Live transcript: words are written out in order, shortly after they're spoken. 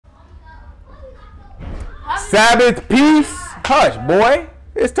Sabbath peace. Hush, boy.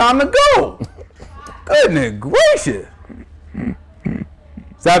 It's time to go. Goodness gracious.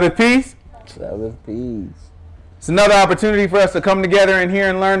 Sabbath peace. Sabbath peace. It's another opportunity for us to come together and hear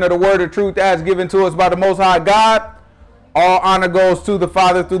and learn of the word of truth as given to us by the Most High God. All honor goes to the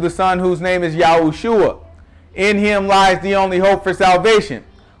Father through the Son, whose name is Yahushua. In him lies the only hope for salvation.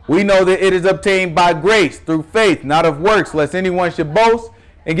 We know that it is obtained by grace, through faith, not of works, lest anyone should boast,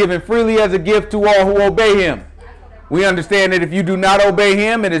 and given freely as a gift to all who obey him. We understand that if you do not obey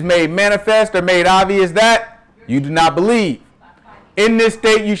him, it is made manifest or made obvious that you do not believe. In this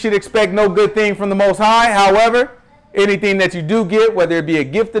state, you should expect no good thing from the Most High. However, anything that you do get, whether it be a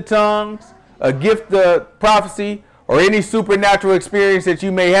gift of tongues, a gift of prophecy, or any supernatural experience that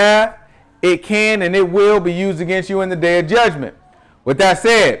you may have, it can and it will be used against you in the day of judgment. With that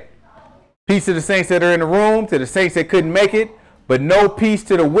said, peace to the saints that are in the room, to the saints that couldn't make it, but no peace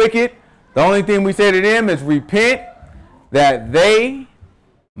to the wicked. The only thing we say to them is repent that they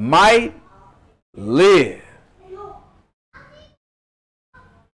might live.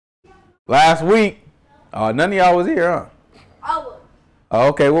 Last week, none of y'all was here, huh? I was. Oh,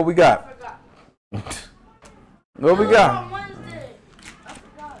 okay, what we got? I forgot. What we got? On Wednesday. I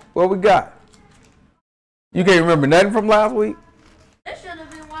forgot. What we got? You can't remember nothing from last week? They should have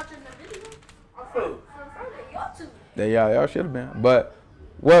been watching the video. From y'all two. Yeah, y'all should have been. But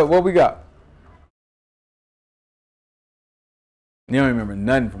what we got? You don't remember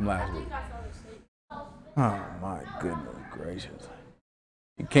nothing from last week. Oh my goodness gracious.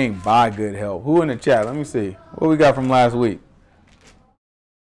 You can't buy good help. Who in the chat? Let me see. What we got from last week?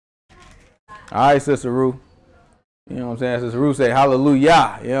 All right, Sister Rue. You know what I'm saying? Sister Rue say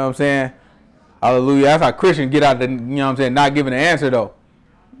hallelujah. You know what I'm saying? Hallelujah. That's how Christians get out the, you know what I'm saying, not giving an answer though.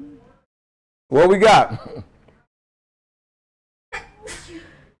 What we got?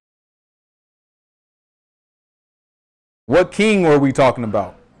 What king were we talking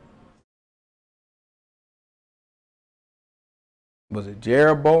about? Was it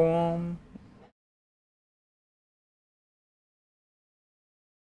Jeroboam?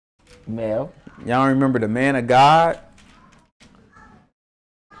 Mel. Y'all remember the man of God?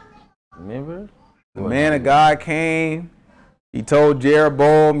 Remember? The man of God came. He told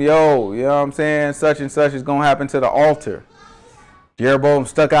Jeroboam, yo, you know what I'm saying? Such and such is going to happen to the altar. Jeroboam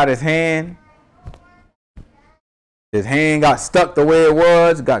stuck out his hand. His hand got stuck the way it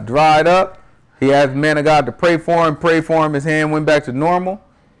was, got dried up. He asked the man of God to pray for him. His hand went back to normal.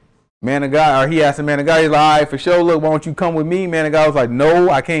 Man of God, or he asked the man of God, he's like, all right, for sure, look, why don't you come with me? Man of God was like, no,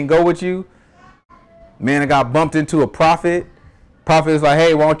 I can't go with you. Man of God bumped into a prophet. Prophet is like,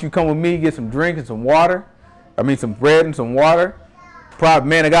 hey, why don't you come with me, get some drink and some water? I mean, some bread and some water.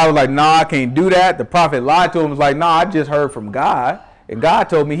 Man of God was like, nah, I can't do that. The prophet lied to him, was like, nah, I just heard from God, and God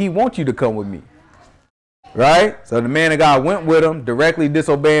told me he wants you to come with me. Right? So the man of God went with him, directly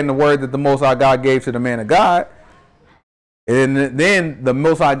disobeying the word that the Most High God gave to the man of God. And then the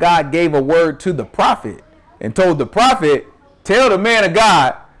Most High God gave a word to the prophet and told the prophet, tell the man of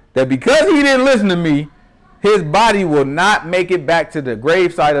God that because he didn't listen to me, his body will not make it back to the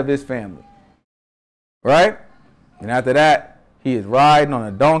gravesite of his family. Right? And after that, he is riding on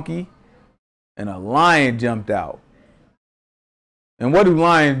a donkey and a lion jumped out. And what do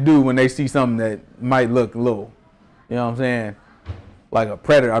lions do when they see something that might look a little, you know what I'm saying, like a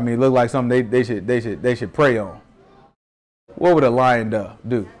predator? I mean, look like something they should prey on. What would a lion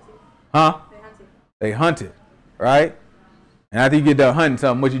do? Huh? They hunt it, right? And after you get done hunting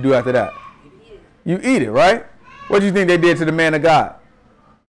something, what you do after that? You eat it, right? What do you think they did to the man of God?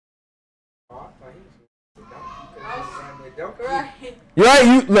 You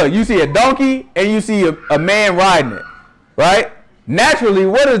right? Look, you see a donkey and you see a man riding it, right? Naturally,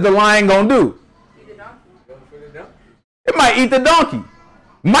 what is the lion gonna do? Eat the donkey. It might eat the donkey.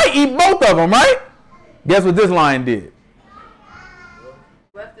 Might eat both of them, right? Guess what this lion did?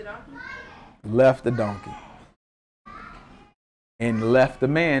 Left the donkey. Left the donkey. And left the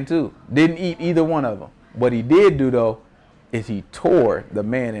man too. Didn't eat either one of them. What he did do though, is he tore the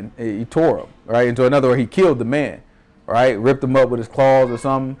man and he tore him, right? And so in other words, he killed the man, right? Ripped him up with his claws or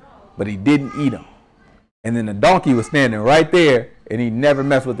something, but he didn't eat him. And then the donkey was standing right there, and he never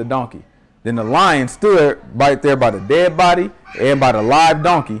messed with the donkey. Then the lion stood right there by the dead body and by the live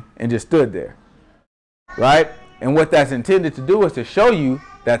donkey and just stood there, right? And what that's intended to do is to show you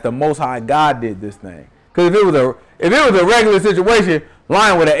that the Most High God did this thing. Because if it was a regular situation,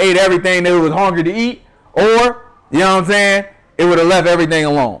 lion would have ate everything that it was hungry to eat, or, you know what I'm saying, it would have left everything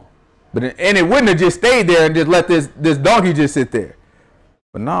alone. And it wouldn't have just stayed there and just let this donkey just sit there.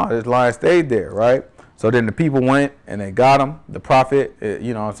 But no, this lion stayed there, right? So then the people went and they got him. The prophet,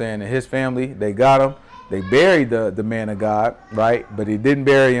 you know what I'm saying, and his family, they got him. They buried the man of God, right? But they didn't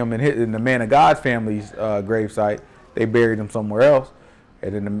bury him in the man of God's family's gravesite. They buried him somewhere else.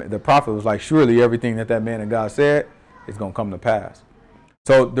 And then the prophet was like, surely everything that man of God said is going to come to pass.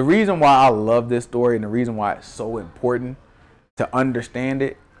 So the reason why I love this story and the reason why it's so important to understand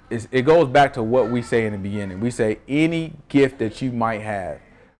it is it goes back to what we say in the beginning. We say any gift that you might have,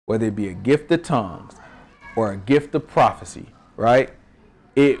 whether it be a gift of tongues or a gift of prophecy, right?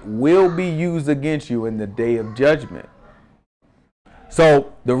 It will be used against you in the day of judgment.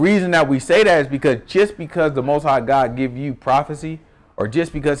 So the reason that we say that is because just because the Most High God give you prophecy, or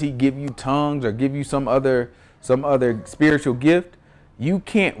just because he give you tongues or give you some other spiritual gift, you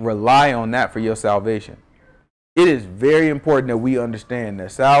can't rely on that for your salvation. It is very important that we understand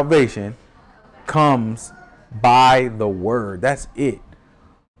that salvation comes by the word. That's it.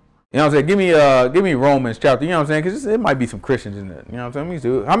 You know what I'm saying? Give me Romans chapter. You know what I'm saying? Because it might be some Christians in there. You know what I'm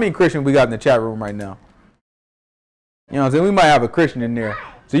saying? How many Christians we got in the chat room right now? You know what I'm saying? We might have a Christian in there.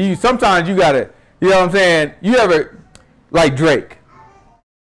 So sometimes you gotta. You know what I'm saying? You ever like Drake?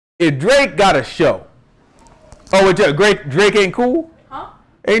 If Drake got a show, oh, Drake ain't cool? Huh?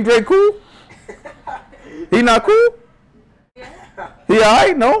 Ain't Drake cool? He not cool? Yeah. He all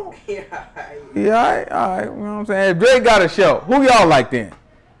right? No? He all right? All right. You know what I'm saying? If Drake got a show, who y'all like then?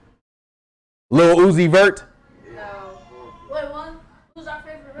 Lil Uzi Vert? No. Wait, one? Who's our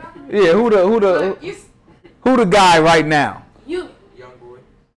favorite rapper? Yeah, who the guy right now? You. Young boy.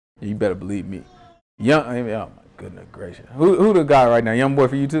 You better believe me. Oh my goodness gracious. Who the guy right now? Young boy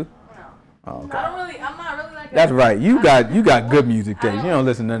for you too? No. Oh, okay. I'm not really like That's right. You got good music taste. You don't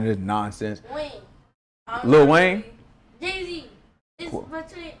listen to none of this nonsense. Wayne. Lil Wayne? Jay-Z. It's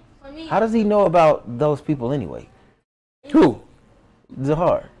for me. How does he know about those people anyway? Who?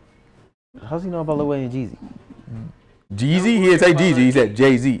 Zahar. How does he know about Lil Wayne and Jeezy? Jeezy? He didn't say Jeezy. He said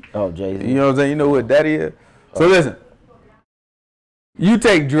Jay-Z. Oh, Jay-Z. You know what I'm saying? You know what that is? So listen. You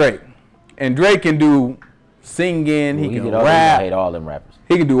take Drake. And Drake can do singing. He can rap. I hate all them rappers.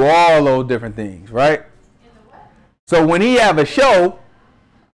 He can do all those different things, right? So when he have a show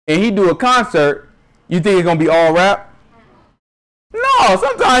and he do a concert, you think it's gonna be all rap? No,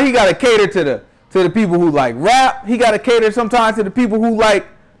 sometimes he gotta cater to the people who like rap. He gotta cater sometimes to the people who like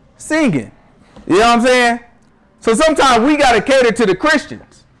singing. You know what I'm saying? So sometimes we gotta cater to the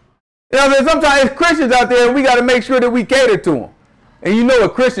Christians. You know what I'm saying? Sometimes there's Christians out there and we gotta make sure that we cater to them. And you know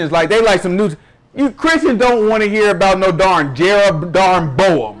what Christians like? They like some news. You Christians don't want to hear about no darn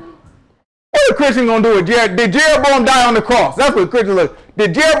Jeroboam. What a Christian gonna do with Jeroboam? Did Jeroboam die on the cross? That's what Christians look.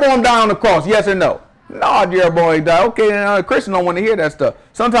 Did Jeroboam die on the cross? Yes or no? No, Jeroboam ain't died. Okay, then a Christian don't want to hear that stuff.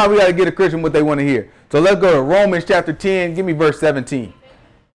 Sometimes we gotta get a Christian what they want to hear. So let's go to Romans chapter 10. Give me verse 17.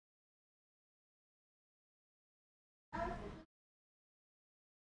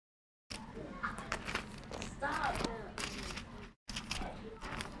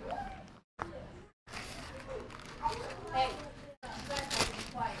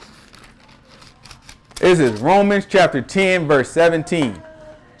 This is Romans chapter 10, verse 17.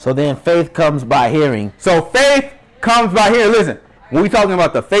 So then faith comes by hearing. So faith comes by hearing. Listen, when we talking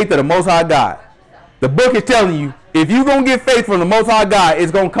about the faith of the Most High God, the book is telling you, if you're going to get faith from the Most High God,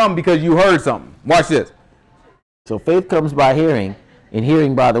 it's going to come because you heard something. Watch this. So faith comes by hearing, and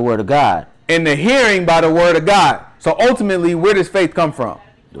hearing by the word of God. And the hearing by the word of God. So ultimately, where does faith come from?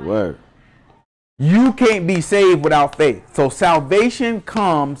 The word. You can't be saved without faith. So salvation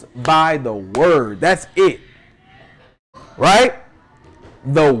comes by the word. That's it. Right?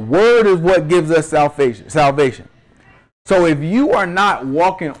 The word is what gives us salvation. So if you are not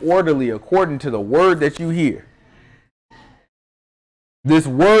walking orderly according to the word that you hear, this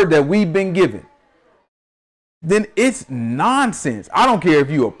word that we've been given, then it's nonsense. I don't care if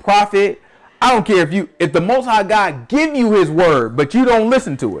you're a prophet. I don't care if the Most High God give you his word, but you don't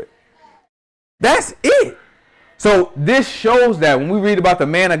listen to it. That's it. So this shows that when we read about the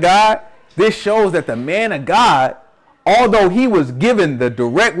man of God, this shows that the man of God, although he was given the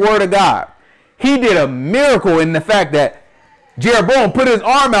direct word of God, he did a miracle in the fact that Jeroboam put his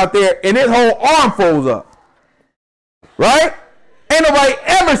arm out there and his whole arm froze up. Right? Ain't nobody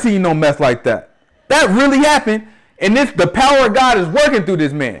ever seen no mess like that. That really happened. And the power of God is working through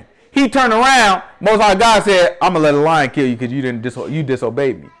this man. He turned around. Most High God said, I'm going to let a lion kill you because you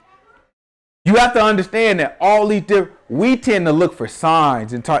disobeyed me. You have to understand that all these we tend to look for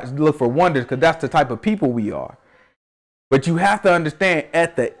signs and look for wonders because that's the type of people we are. But you have to understand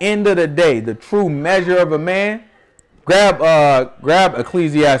at the end of the day, the true measure of a man. Grab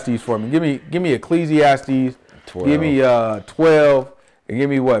Ecclesiastes for me. Give me Ecclesiastes. 12. Give me 12 and give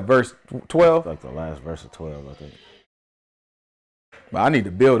me what, verse 12? Like the last verse of 12, I think. But I need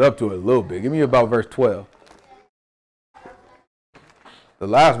to build up to it a little bit. Give me about verse 12. The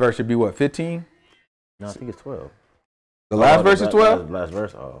last verse should be what, 15? No, I think it's 12. The last verse is 12? The last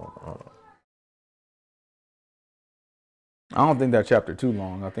verse? Oh. I don't think that chapter too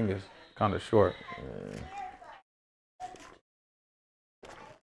long. I think it's kind of short.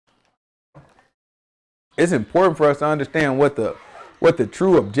 It's important for us to understand what the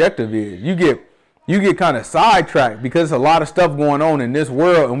true objective is. You get kind of sidetracked because there's a lot of stuff going on in this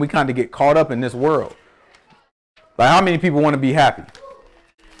world, and we kind of get caught up in this world. Like, how many people want to be happy?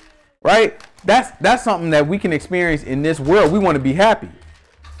 Right? That's something that we can experience in this world. We want to be happy.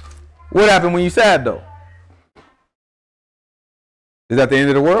 What happened when you're sad, though? Is that the end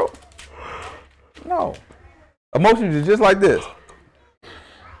of the world? No. Emotions are just like this.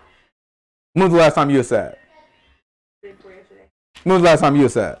 When was the last time you were sad? When was the last time you were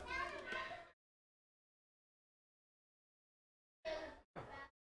sad?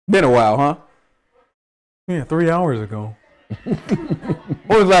 Been a while, huh? Yeah, 3 hours ago. When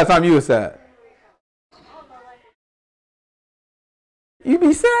was the last time you were sad? You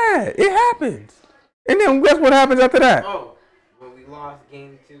be sad. It happens. And then guess what happens after that? Oh, when we lost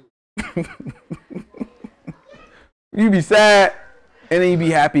game 2. You be sad, and then you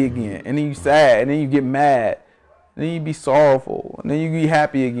be happy again. And then you sad, and then you get mad. And then you be sorrowful. And then you be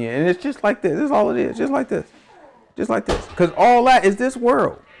happy again. And it's just like this. This is all it is. Just like this. Just like this. Because all that is this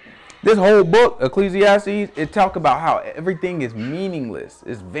world. This whole book, Ecclesiastes, it talks about how everything is meaningless.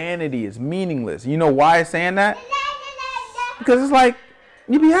 It's vanity. It's meaningless. You know why it's saying that? Because it's like,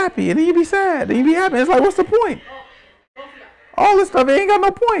 you be happy, and then you be sad, and you be happy. It's like, what's the point? All this stuff, it ain't got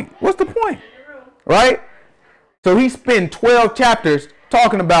no point. What's the point? Right? So he spent 12 chapters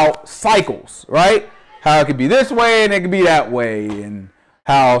talking about cycles, right? How it could be this way, and it could be that way, and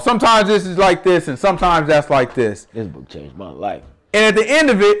how sometimes this is like this, and sometimes that's like this. This book changed my life. And at the end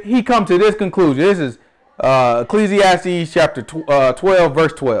of it, he come to this conclusion. This is Ecclesiastes chapter 12,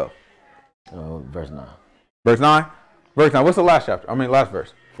 verse 12. Verse 9. Verse 9? Verse 9. What's the last chapter? Last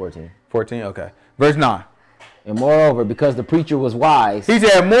verse. 14. 14, okay. Verse 9. And moreover, because the preacher was wise. He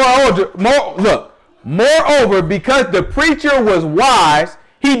said, moreover, because the preacher was wise,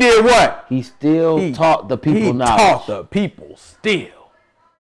 he did what? He still taught the people knowledge. He taught the people still.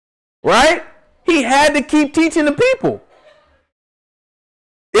 Right? He had to keep teaching the people.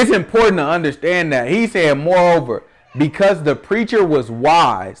 It's important to understand that. He said, moreover, because the preacher was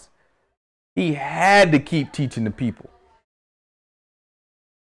wise, he had to keep teaching the people.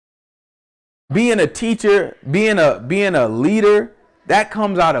 Being a teacher, being a leader, that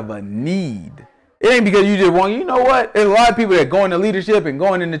comes out of a need. It ain't because you just want, you know what? There's a lot of people that go into leadership and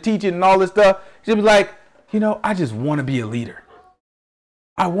going into teaching and all this stuff. Just be like, I just want to be a leader.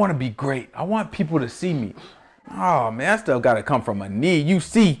 I want to be great. I want people to see me. Oh, man, that stuff got to come from a need. You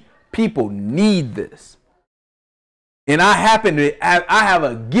see, people need this. And I have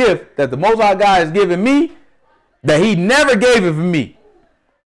a gift that the Most High God has given me that he never gave it for me.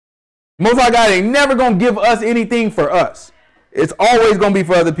 Most High God ain't never going to give us anything for us. It's always going to be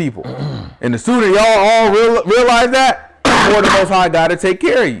for other people. And the sooner y'all all realize that, the more the Most High God to take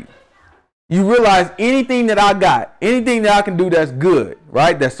care of you. You realize anything that I got, anything that I can do that's good,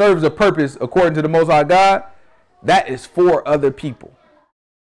 right, that serves a purpose according to the Most High God, that is for other people,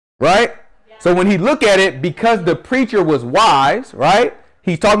 right? Yeah. So when he look at it, because the preacher was wise, right?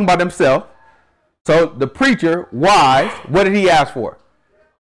 He's talking about himself. So the preacher, wise, what did he ask for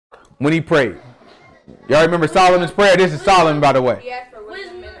when he prayed? Y'all remember Solomon's prayer? This is Solomon, by the way. He asked for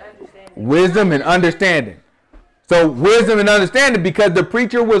wisdom and understanding. Wisdom and understanding. So wisdom and understanding, because the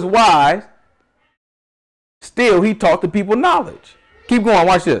preacher was wise, still he taught the people knowledge. Keep going.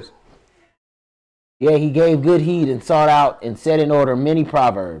 Watch this. Yeah, he gave good heed and sought out and set in order many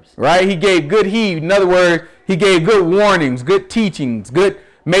proverbs. Right? He gave good heed. In other words, he gave good warnings, good teachings,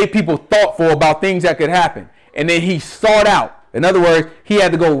 made people thoughtful about things that could happen. And then he sought out. In other words, he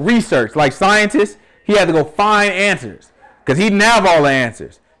had to go research. Like scientists, he had to go find answers because he didn't have all the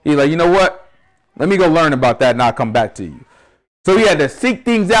answers. He's like, you know what? Let me go learn about that and I'll come back to you. So he had to seek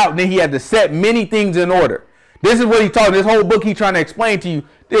things out, and then he had to set many things in order. This is what he taught. This whole book, he's trying to explain to you,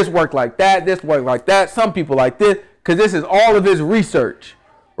 this work like that, this work like that, some people like this, because this is all of his research,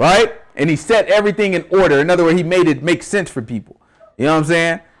 right? And he set everything in order. In other words, he made it make sense for people. You know what I'm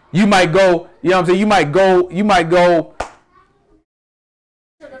saying? You might go, you know what I'm saying? You might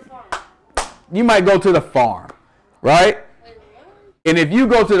go to the farm, right? And if you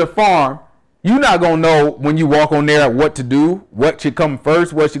go to the farm, you're not going to know when you walk on there what to do, what should come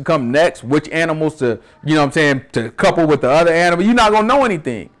first, what should come next, which animals to, you know what I'm saying, to couple with the other animal. You're not going to know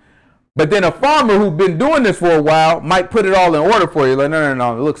anything. But then a farmer who's been doing this for a while might put it all in order for you. Like,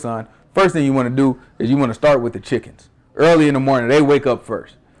 no. Look, son, first thing you want to do is you want to start with the chickens. Early in the morning, they wake up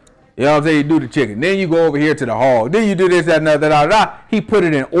first. You know what I'm saying? You do the chicken. Then you go over here to the hog. Then you do this, that, and that, He put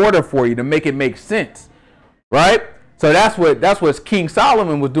it in order for you to make it make sense. Right? So that's what King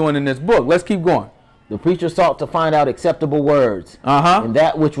Solomon was doing in this book. Let's keep going. The preacher sought to find out acceptable words. And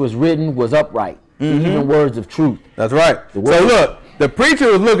that which was written was upright. Even words of truth. That's right. So look, the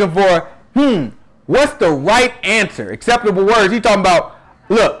preacher was looking for, what's the right answer? Acceptable words. He's talking about,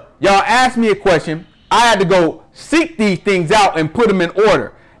 look, y'all asked me a question. I had to go seek these things out and put them in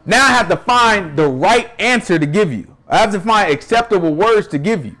order. Now I have to find the right answer to give you. I have to find acceptable words to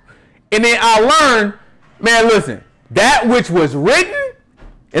give you. And then I learned, man, listen, that which was written,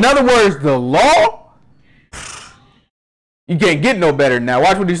 in other words, the law, you can't get no better than that.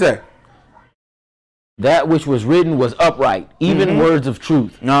 Watch what he say. That which was written was upright, even words of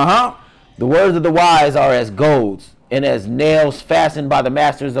truth. The words of the wise are as golds and as nails fastened by the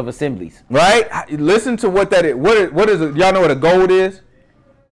masters of assemblies. Right? Listen to what that is. What is it? Y'all know what a gold is?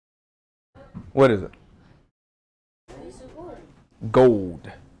 What is it?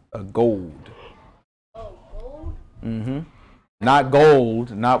 Gold. A gold. Oh, gold? Not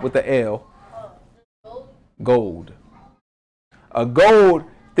gold, not with the L. Gold. A gold,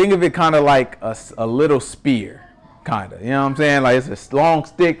 think of it kind of like a little spear, kind of. You know what I'm saying? Like it's a long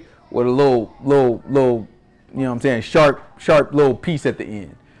stick with a little, you know what I'm saying, sharp little piece at the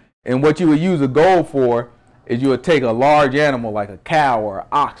end. And what you would use a gold for is you would take a large animal like a cow or an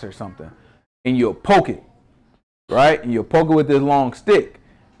ox or something, and you'll poke it, right? And you'll poke it with this long stick.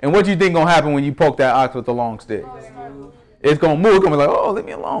 And what you think gonna happen when you poke that ox with the long stick? It's gonna move. It's gonna be like, oh, leave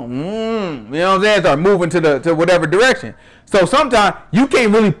me alone. You know what I'm saying? Start moving to whatever direction. So sometimes you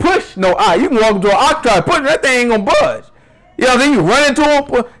can't really push no ox. You can walk into an ox, try to push that thing ain't gonna budge. You know what I'm saying? You run into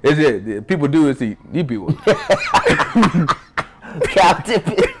them. People do this. These people.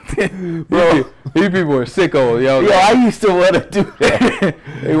 Bro, these people are sickos, yo. Yo, I used to want to do that.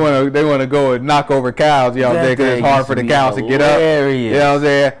 they want to go and knock over cows, you know what I'm saying? Because it's hard for the cows to get up. You know what I'm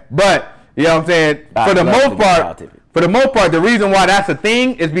saying? But you know what I'm saying? For the most part, the reason why that's a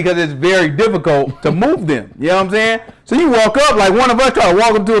thing is because it's very difficult to move them. You know what I'm saying? So you walk up, like one of us try to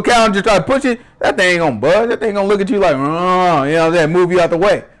walk up to a cow and just try to push it, that thing ain't gonna budge. That thing gonna look at you like, you know what I'm saying? Move you out the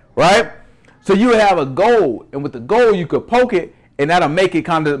way, right? So you have a goal, and with the goal you could poke it, and that'll make it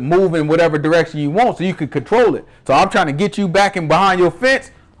kind of move in whatever direction you want, so you can control it. So I'm trying to get you back in behind your fence.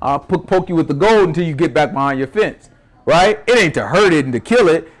 I'll poke you with the goal until you get back behind your fence. Right? It ain't to hurt it and to kill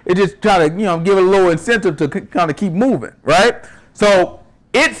it. It just try to, give it a little incentive to kind of keep moving. Right? So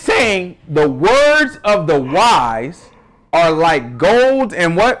it's saying the words of the wise are like gold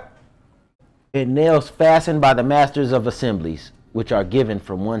and what? And nails fastened by the masters of assemblies, which are given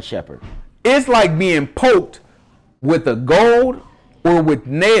from one shepherd. It's like being poked with a gold or with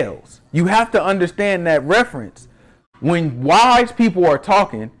nails. You have to understand that reference. When wise people are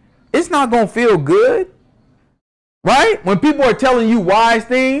talking, it's not going to feel good. Right? When people are telling you wise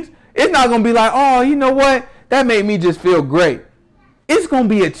things, it's not going to be like, oh, you know what? That made me just feel great. It's going to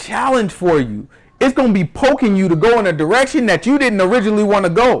be a challenge for you. It's going to be poking you to go in a direction that you didn't originally want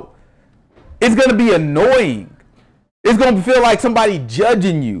to go. It's going to be annoying. It's going to feel like somebody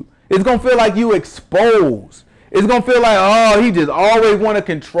judging you. It's going to feel like you exposed. It's going to feel like, oh, he just always want to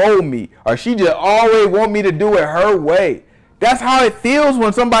control me, or she just always want me to do it her way. That's how it feels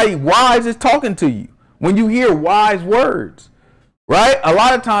when somebody wise is talking to you. When you hear wise words, right? A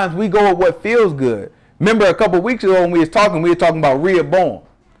lot of times we go with what feels good. Remember a couple of weeks ago when we were talking about Rehoboam.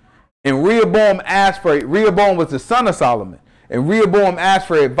 And Rehoboam was the son of Solomon. And Rehoboam asked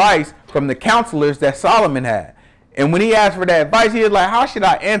for advice from the counselors that Solomon had. And when he asked for that advice, he was like, how should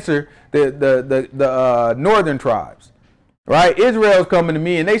I answer the northern tribes? Right? Israel's coming to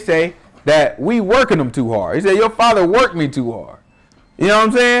me and they say that we working them too hard. He said, your father worked me too hard. You know what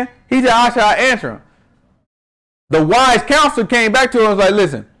I'm saying? He said, how should I answer him? The wise counselor came back to him and was like,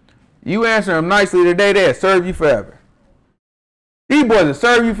 listen, you answer them nicely today, they'll serve you forever. These boys will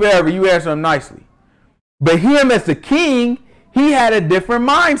serve you forever, you answer them nicely. But him as the king, he had a different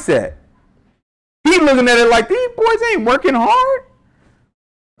mindset. He looking at it like, these boys ain't working hard.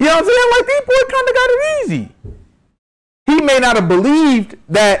 You know what I'm saying? Like, these boys kind of got it easy. He may not have believed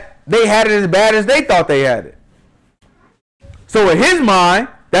that they had it as bad as they thought they had it. So in his mind,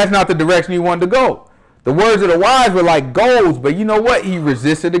 that's not the direction he wanted to go. The words of the wise were like golds, but you know what? He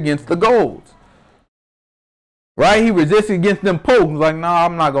resisted against the golds. Right? He resisted against them pokes. He was like, no,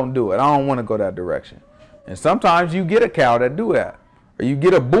 I'm not going to do it. I don't want to go that direction. And sometimes you get a cow that do that. Or you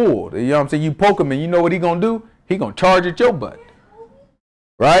get a bull. You know what I'm saying? You poke him and you know what he going to do? He going to charge at your butt.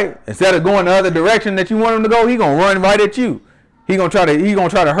 right? Instead of going the other direction that you want him to go, he gonna run right at you. He gonna try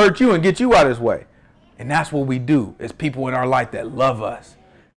to hurt you and get you out of his way. And that's what we do. It's people in our life that love us.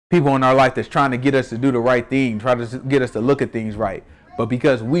 People in our life that's trying to get us to do the right thing, try to get us to look at things right. But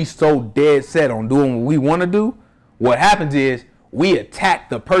because we so dead set on doing what we want to do, what happens is we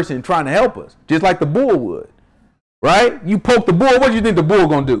attack the person trying to help us, just like the bull would, right? You poke the bull, what do you think the bull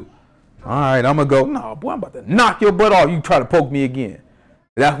gonna do? All right, I'm gonna go, no, boy, I'm about to knock your butt off. You try to poke me again.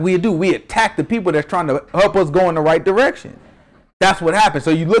 That's what we do. We attack the people that's trying to help us go in the right direction. That's what happens.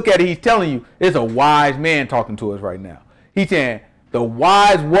 So you look at it, he's telling you, it's a wise man talking to us right now. He's saying, the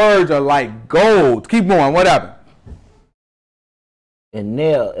wise words are like gold. Keep going. What happened? And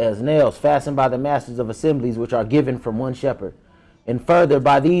nails fastened by the masters of assemblies, which are given from one shepherd. And further,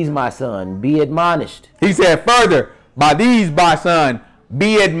 by these, my son, be admonished. He said, further, by these, my son,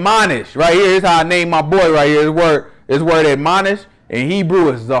 be admonished. Right here is how I name my boy right here. His word admonish in Hebrew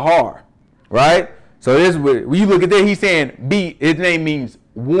is zahar. Right? So this, when you look at that, he's saying be, his name means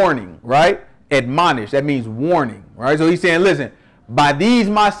warning, right? Admonish, that means warning, right? So he's saying, listen, by these,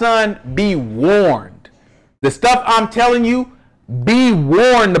 my son, be warned. The stuff I'm telling you, be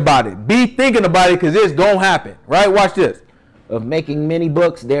warned about it. Be thinking about it because it's going to happen, right? Watch this. Of making many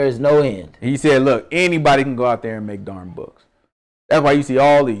books, there is no end. He said, look, anybody can go out there and make darn books. That's why you see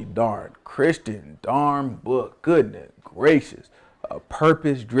all these darn Christian darn books. Goodness gracious. A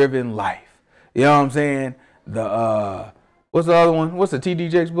purpose-driven life. You know what I'm saying? The what's the other one? What's the T.D.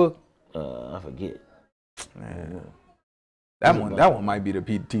 Jakes book? I forget. Man, that one might be the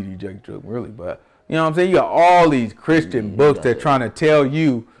T.D. Jakes book, really. But you know what I'm saying? You got all these Christian books that trying to tell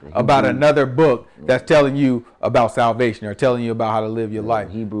you about another book that's telling you about salvation or telling you about how to live your life.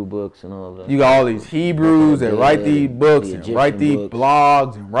 Hebrew books and all of that. You got all these Hebrews that write these books and write these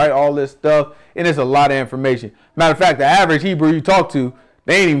blogs and write all this stuff, and it's a lot of information. Matter of fact, the average Hebrew you talk to,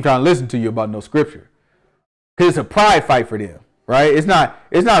 they ain't even trying to listen to you about no scripture, because it's a pride fight for them, right? It's not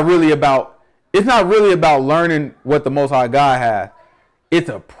really about learning what the Most High God has. It's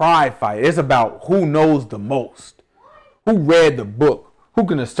a pride fight. It's about who knows the most, who read the book, who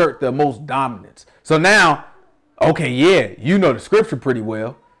can assert the most dominance. So now, okay, yeah, you know the scripture pretty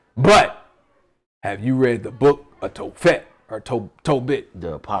well, but have you read the book of Tophet or Tobit?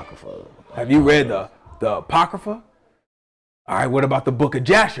 The Apocrypha. Have you read the Apocrypha? All right, what about the book of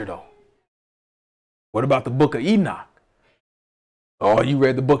Jasher, though? What about the book of Enoch? Oh, you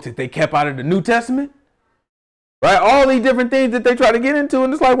read the books that they kept out of the New Testament? Right? All these different things that they try to get into,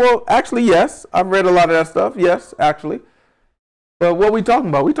 and it's like, well, actually, yes, I've read a lot of that stuff. Yes, actually. But what we talking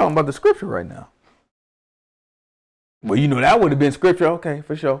about? We talking about the scripture right now. Well, you know, that would have been scripture. Okay,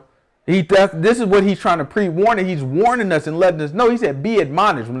 for sure. This is what he's trying to pre-warn. He's warning us and letting us know. He said, be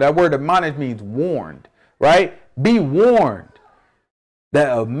admonished. That word admonished means warned, right? Be warned that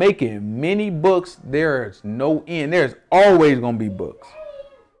of making many books, there's no end. There's always going to be books,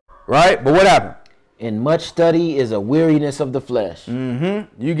 right? But what happened? And much study is a weariness of the flesh.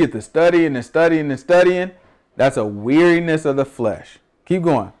 Mm-hmm. You get to studying and studying and studying. That's a weariness of the flesh. Keep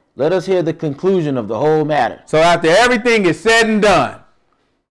going. Let us hear the conclusion of the whole matter. So after everything is said and done,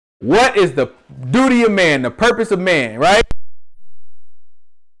 what is the duty of man, the purpose of man, right?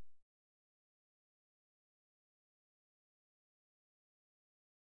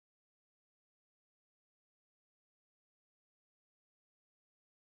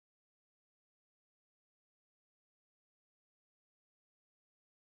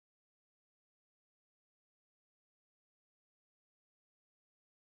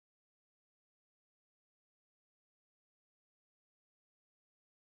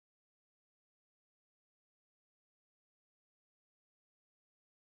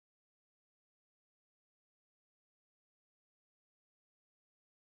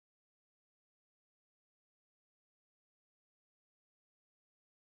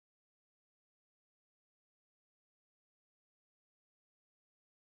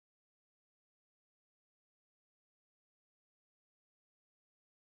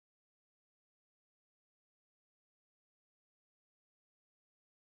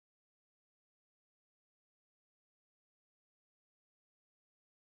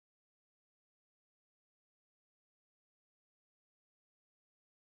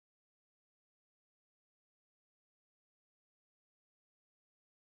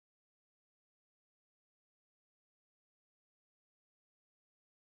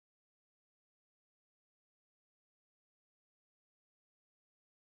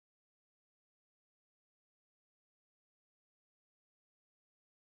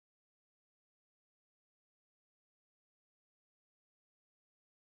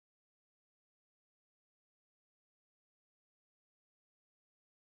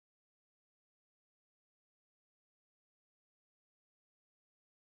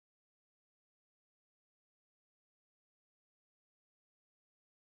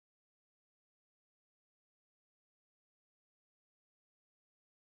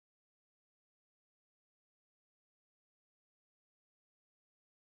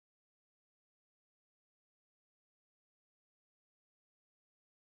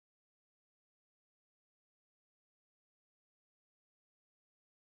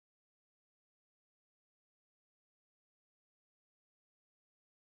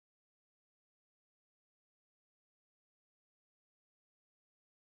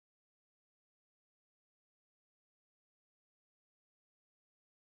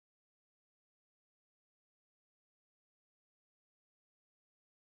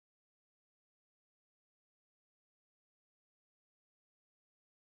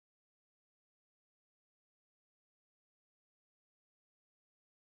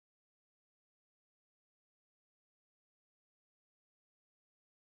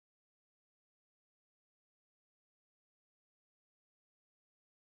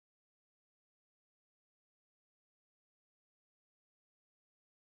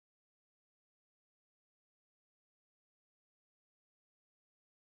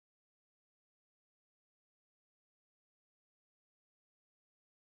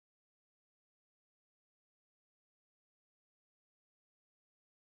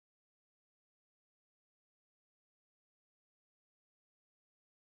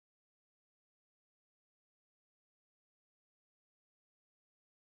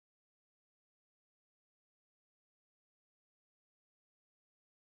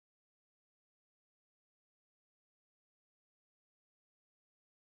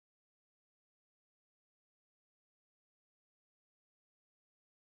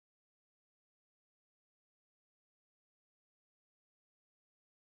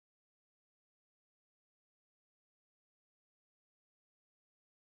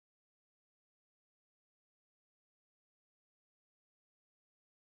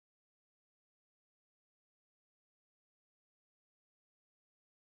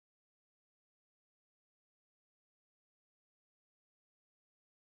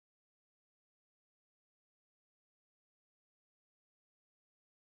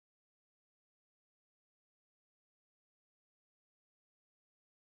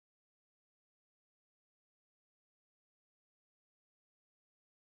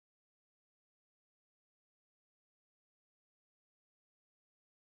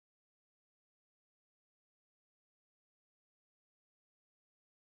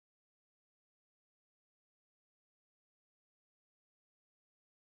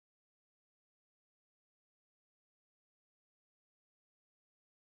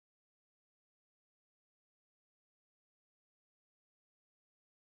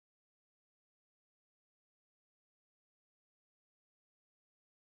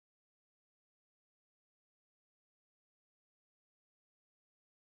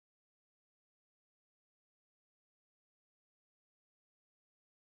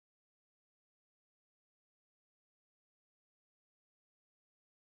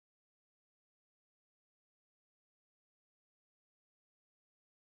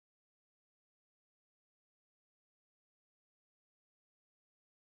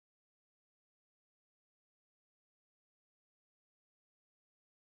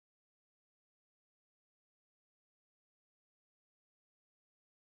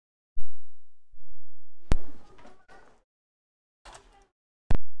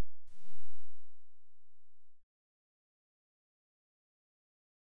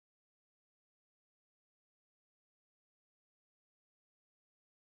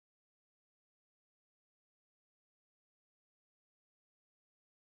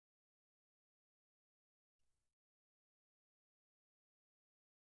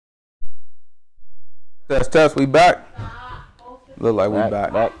 Test, we back? Look like we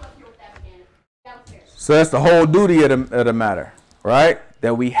back. So that's the whole duty of the matter, right?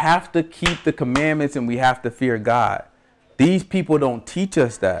 That we have to keep the commandments and we have to fear God. These people don't teach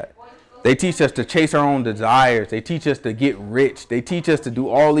us that. They teach us to chase our own desires. They teach us to get rich. They teach us to do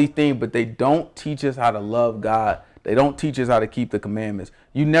all these things, but they don't teach us how to love God. They don't teach us how to keep the commandments.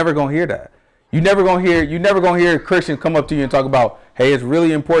 You never gonna hear that. You never gonna hear Christians come up to you and talk about, hey, it's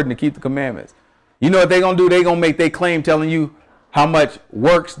really important to keep the commandments. You know what they gonna do? They gonna make their claim telling you how much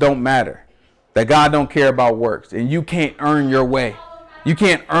works don't matter. That God don't care about works, and you can't earn your way. You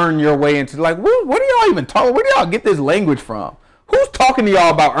can't earn your way into, like, what are y'all even talking? Where do y'all get this language from? Who's talking to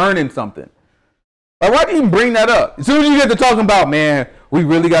y'all about earning something? Like, why do you even bring that up? As soon as you get to talking about, man, we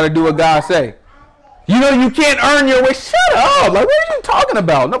really got to do what God say. You know, you can't earn your way. Shut up. Like, what are you talking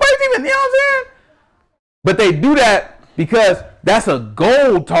about? Nobody's even, you know what I'm saying? But they do that because that's a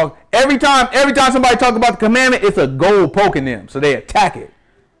goal talk. Every time somebody talks about the commandment, it's a goal poking them. So they attack it.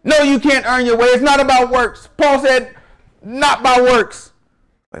 No, you can't earn your way. It's not about works. Paul said, not by works.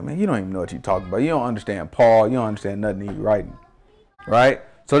 Like, man, you don't even know what you're talking about. You don't understand Paul. You don't understand nothing he's writing. Right?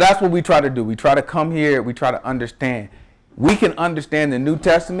 So that's what we try to do. We try to come here. We try to understand. We can understand the New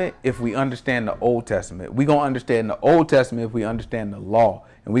Testament if we understand the Old Testament. We're going to understand the Old Testament if we understand the law.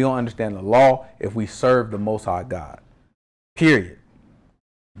 And we're going to understand the law if we serve the Most High God. Period.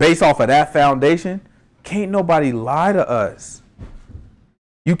 Based off of that foundation, can't nobody lie to us.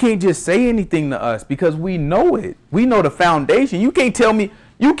 You can't just say anything to us because we know it. We know the foundation. You can't tell me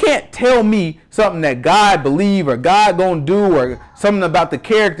something that God believe or God gonna do or something about the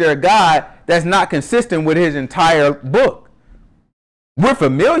character of God that's not consistent with his entire book. We're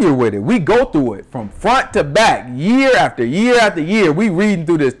familiar with it. We go through it from front to back, year after year after year. We reading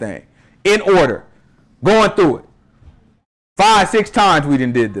through this thing in order, going through it. 5, 6 times we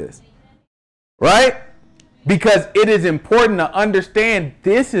done did this, right? Because it is important to understand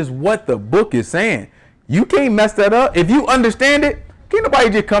this is what the book is saying. You can't mess that up. If you understand it, can't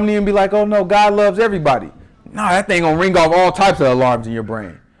nobody just come to you and be like, oh no, God loves everybody. No, that thing gonna ring off all types of alarms in your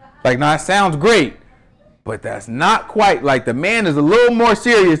brain. Like, no, it sounds great, but that's not quite, like, the man is a little more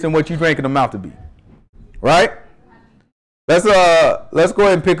serious than what you drank in the mouth to be. Right? Let's go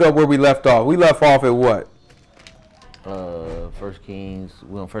ahead and pick up where we left off. We left off at what? 1 Kings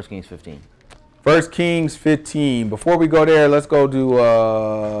 15. 1 Kings 15. Before we go there, let's go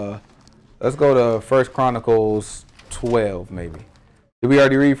to 1 Chronicles 12, maybe. Did we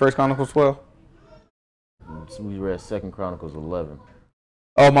already read 1 Chronicles 12? So we read 2 Chronicles 11.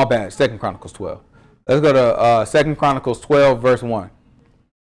 Oh, my bad. 2 Chronicles 12. Let's go to 2 Chronicles 12, verse 1.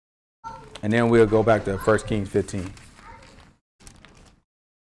 And then we'll go back to 1 Kings 15.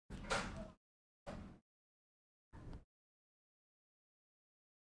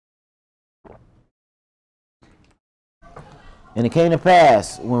 And it came to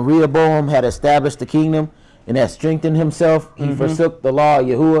pass, when Rehoboam had established the kingdom and had strengthened himself, he forsook the law of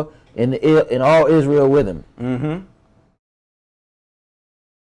Yahuwah and all Israel with him.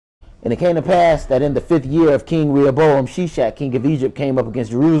 And it came to pass that in the 5th year of King Rehoboam, Shishak, king of Egypt, came up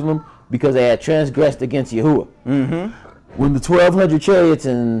against Jerusalem because they had transgressed against Yahuwah. When the 1,200 chariots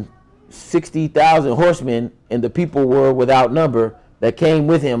and 60,000 horsemen and the people were without number that came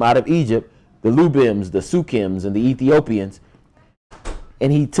with him out of Egypt, the Lubims, the Sukims, and the Ethiopians,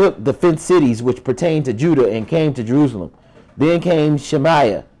 and he took the fenced cities which pertained to Judah and came to Jerusalem. Then came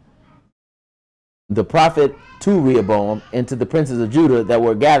Shemaiah, the prophet, to Rehoboam and to the princes of Judah that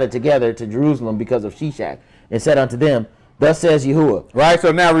were gathered together to Jerusalem because of Shishak, and said unto them, thus says Yahuwah. Right,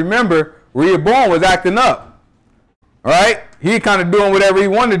 so now remember, Rehoboam was acting up. Right? He kind of doing whatever he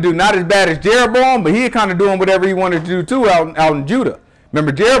wanted to do. Not as bad as Jeroboam, but he kind of doing whatever he wanted to do too out in Judah.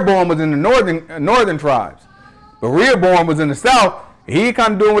 Remember, Jeroboam was in the northern tribes, but Rehoboam was in the south. He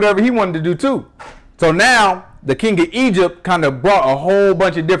kind of doing whatever he wanted to do too. So now the king of Egypt kind of brought a whole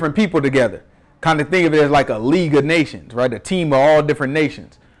bunch of different people together. Kind of think of it as like a league of nations, right? A team of all different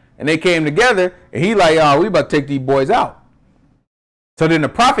nations. And they came together, and he like, oh, we about to take these boys out. So then the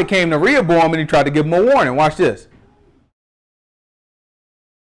prophet came to Rehoboam, and he tried to give him a warning. Watch this.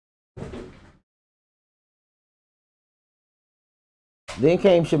 Then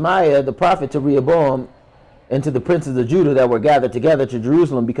came Shemaiah the prophet to Rehoboam and to the princes of Judah that were gathered together to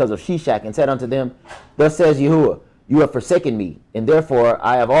Jerusalem because of Shishak, and said unto them, thus says Yahuwah, you have forsaken me, and therefore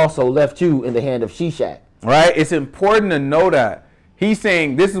I have also left you in the hand of Shishak. Right? It's important to know that. He's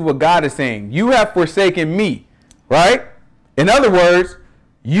saying, this is what God is saying. You have forsaken me. Right? In other words,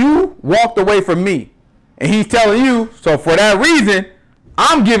 you walked away from me. And he's telling you, so for that reason,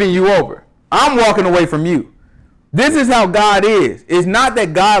 I'm giving you over. I'm walking away from you. This is how God is. It's not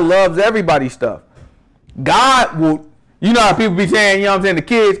that God loves everybody's stuff. God will, you know how people be saying, you know what I'm saying, the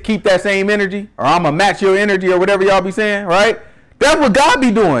kids keep that same energy, or I'm going to match your energy, or whatever y'all be saying, right? That's what God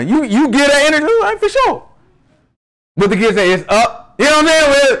be doing. You get that energy, like, for sure. But the kids say, it's up. You know what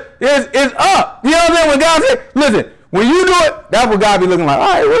I'm saying? It's up. You know what I'm saying? When God say, listen, when you do it, that's what God be looking like.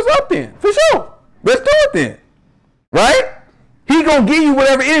 All right, what's up then? For sure. Let's do it then. Right? He going to give you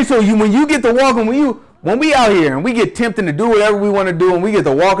whatever it is. So when you get to walking, when we out here and we get tempted to do whatever we want to do, and we get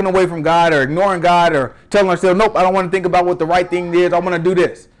to walking away from God or ignoring God or telling ourselves, nope, I don't want to think about what the right thing is. I want to do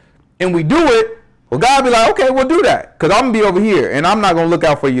this. And we do it. Well, God be like, okay, we'll do that. Because I'm going to be over here. And I'm not going to look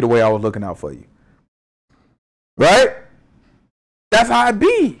out for you the way I was looking out for you. Right? That's how it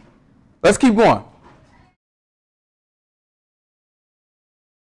be. Let's keep going.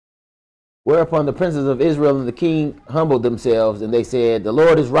 Whereupon the princes of Israel and the king humbled themselves, and they said, the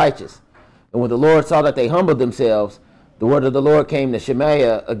Lord is righteous. And when the Lord saw that they humbled themselves, the word of the Lord came to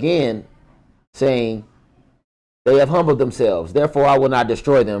Shemaiah again, saying, they have humbled themselves, therefore I will not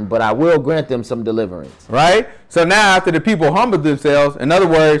destroy them, but I will grant them some deliverance. Right? So now after the people humbled themselves, in other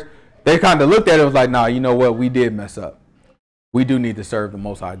words, they kind of looked at it and was like, nah, you know what? We did mess up. We do need to serve the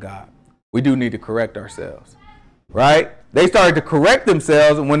Most High God. We do need to correct ourselves. Right? They started to correct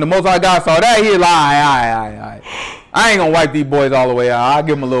themselves, and when the Most High God saw that, he was like, all right. I ain't going to wipe these boys all the way out. I'll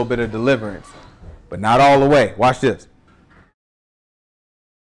give them a little bit of deliverance, but not all the way. Watch this.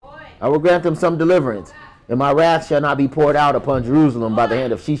 I will grant them some deliverance, and my wrath shall not be poured out upon Jerusalem by the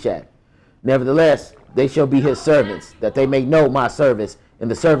hand of Shishak. Nevertheless, they shall be his servants, that they may know my service in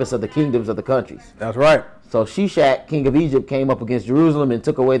the service of the kingdoms of the countries. That's right. So Shishak, king of Egypt, came up against Jerusalem and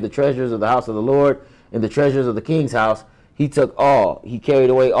took away the treasures of the house of the Lord and the treasures of the king's house. He took all. He carried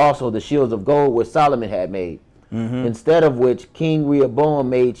away also the shields of gold which Solomon had made. Instead of which King Rehoboam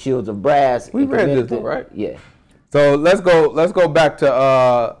made shields of brass. We read this book, right? Yeah. So let's go back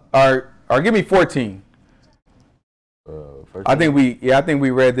to or give me 14. I think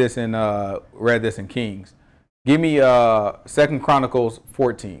we read this in Kings. Give me 2 Chronicles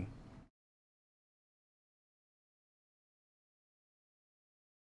 14.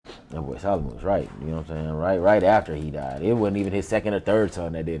 That boy Solomon was right. You know what I'm saying? Right after he died. It wasn't even his second or third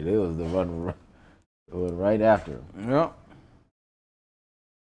son that did it. It was the one right after him. Yeah.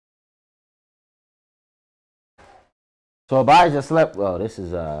 So Abijah slept. Well, this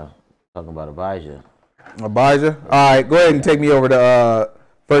is talking about Abijah. Abijah. All right, go ahead and take me over to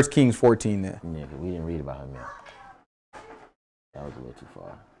 1 Kings 14 then. Yeah, because we didn't read about him yet. That was a little too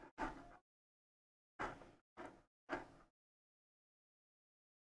far.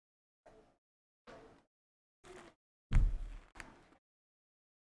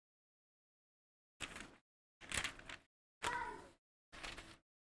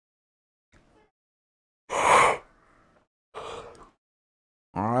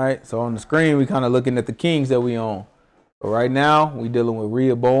 All right, so on the screen, we kind of looking at the kings that we own. But right now, we dealing with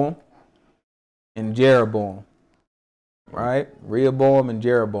Rehoboam and Jeroboam. Right? Rehoboam and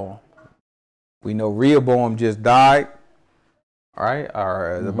Jeroboam. We know Rehoboam just died. All right,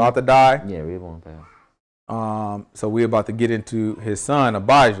 or is about to die. Yeah, Rehoboam passed. So we're about to get into his son,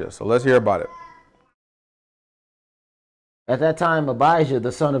 Abijah. So let's hear about it. At that time, Abijah,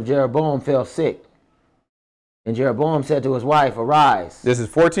 the son of Jeroboam, fell sick. And Jeroboam said to his wife, arise. This is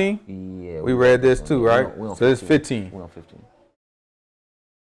 14? Yeah. We read this too, right? So this is 15. We're on 15.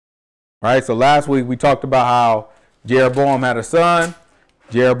 Right, so last week we talked about how Jeroboam had a son.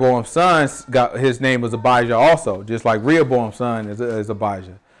 Jeroboam's son his name was Abijah also, just like Rehoboam's son is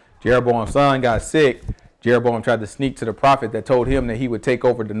Abijah. Jeroboam's son got sick. Jeroboam tried to sneak to the prophet that told him that he would take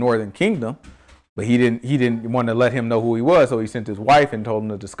over the northern kingdom, but he didn't want to let him know who he was, so he sent his wife and told him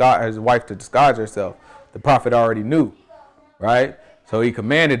to disguise herself. The prophet already knew, right? So he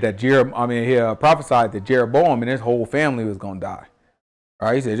commanded that he prophesied that Jeroboam and his whole family was going to die. All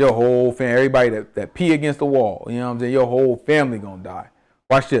right, he said, your whole family, everybody that pee against the wall, you know what I'm saying, your whole family going to die.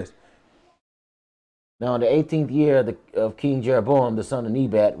 Watch this. Now in the 18th year of King Jeroboam, the son of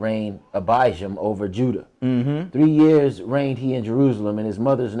Nebat, reigned Abijah over Judah. 3 years reigned he in Jerusalem, and his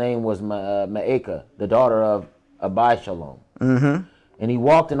mother's name was Maacah, the daughter of Abishalom. And he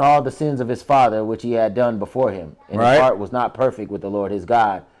walked in all the sins of his father, which he had done before him. And his heart was not perfect with the Lord his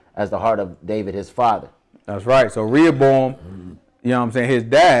God, as the heart of David his father. That's right. So Rehoboam, you know what I'm saying, his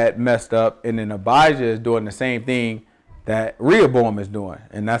dad messed up, and then Abijah is doing the same thing that Rehoboam is doing.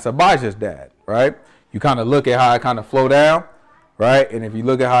 And that's Abijah's dad, right? You kind of look at how it kind of flow down, right? And if you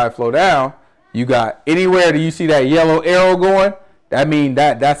look at how it flow down, you got anywhere that you see that yellow arrow going, that means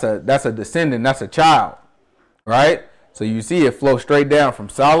that's a descendant, that's a child, right? So you see it flow straight down from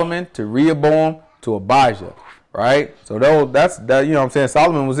Solomon to Rehoboam to Abijah, right? So that's you know what I'm saying,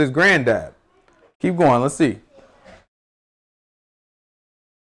 Solomon was his granddad. Keep going. Let's see.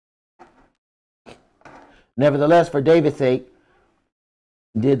 Nevertheless, for David's sake,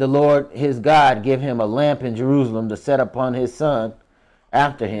 did the Lord his God give him a lamp in Jerusalem to set upon his son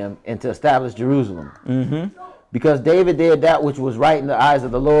after him and to establish Jerusalem. Mm-hmm. Because David did that which was right in the eyes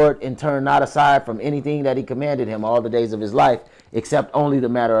of the Lord and turned not aside from anything that he commanded him all the days of his life, except only the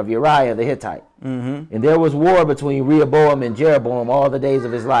matter of Uriah the Hittite. Mm-hmm. And there was war between Rehoboam and Jeroboam all the days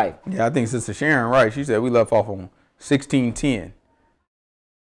of his life. Yeah, I think Sister Sharon right. She said we left off on 16:10.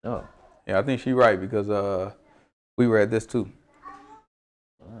 Oh. Yeah, I think she's right because we were at this too.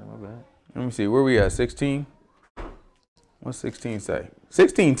 All right, my bad. Let me see. Where we at? 16? What's 16 say?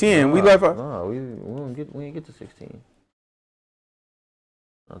 16:10. We left off. No, we didn't get to 16.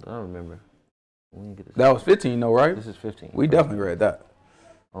 I don't remember. We didn't get to 16. That was 15 though, right? This is 15. We definitely read that.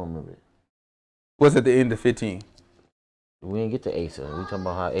 I don't remember it. What's at the end of 15? We didn't get to Asa. We talking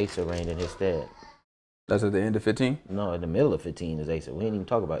about how Asa reigned in his stead. That's at the end of 15? No, in the middle of 15 is Asa. We didn't even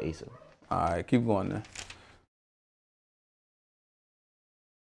talk about Asa. All right, keep going then.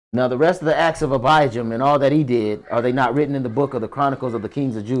 Now the rest of the acts of Abijah and all that he did, are they not written in the book of the Chronicles of the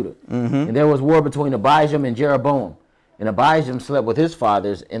kings of Judah? Mm-hmm. And there was war between Abijah and Jeroboam. And Abijah slept with his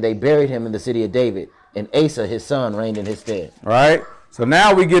fathers, and they buried him in the city of David. And Asa, his son, reigned in his stead. All right. So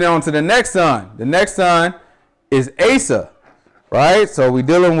now we get on to the next son. The next son is Asa. Right? So we're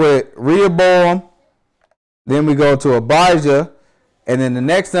dealing with Rehoboam. Then we go to Abijah. And then the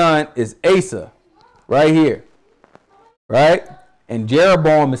next son is Asa. Right here. Right? And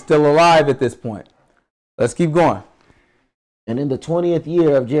Jeroboam is still alive at this point. Let's keep going. And in the 20th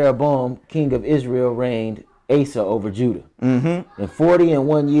year of Jeroboam, king of Israel, reigned Asa over Judah. Mm-hmm. And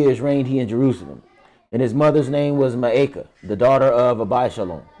 41 years reigned he in Jerusalem. And his mother's name was Maacah, the daughter of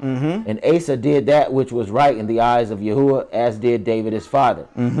Abishalom. Mm-hmm. And Asa did that which was right in the eyes of Yahuwah, as did David his father.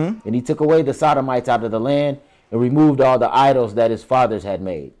 Mm-hmm. And he took away the Sodomites out of the land and removed all the idols that his fathers had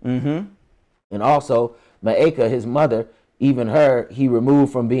made. Mm-hmm. And also Maacah, his mother, even her he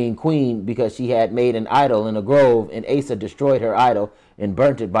removed from being queen because she had made an idol in a grove, and Asa destroyed her idol and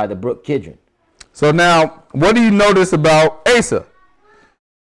burnt it by the brook Kidron. So now, what do you notice about Asa?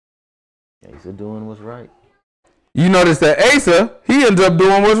 Asa doing what's right. You notice that Asa, he ends up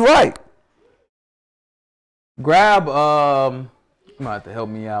doing what's right. Grab, you might have to help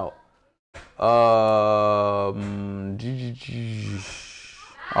me out.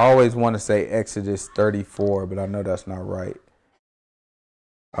 I always want to say Exodus 34, but I know that's not right.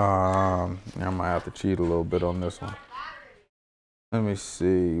 I might have to cheat a little bit on this one. Let me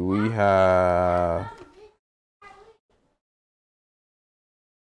see. We have...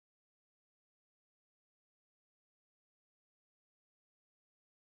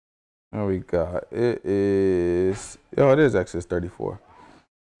 What we got? It is Exodus 34.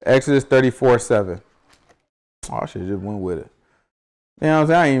 Exodus 34:7. Oh, I should have just went with it. You know what I'm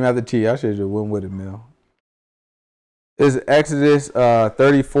saying? I ain't even have to cheat. I should have just went with it, man. It's Exodus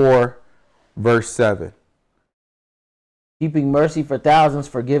 34, verse 7. Keeping mercy for thousands,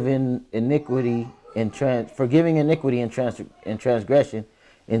 forgiving iniquity and transgression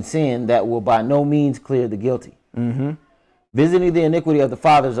and sin that will by no means clear the guilty. Mm-hmm. Visiting the iniquity of the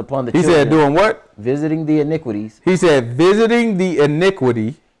fathers upon the children. He said doing what? Visiting the iniquities. He said visiting the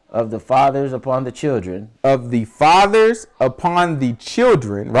iniquity of the fathers upon the children. Of the fathers upon the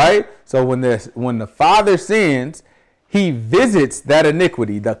children, right? So when the father sins, he visits that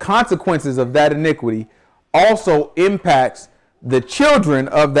iniquity. The consequences of that iniquity also impacts the children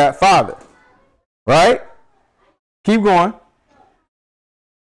of that father, right? Keep going.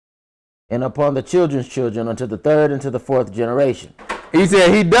 And upon the children's children unto the third and to the fourth generation. He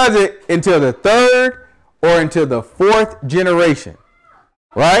said he does it until the third or until the fourth generation,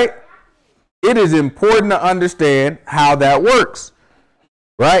 right? It is important to understand how that works,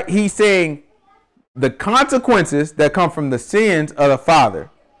 right? He's saying the consequences that come from the sins of the father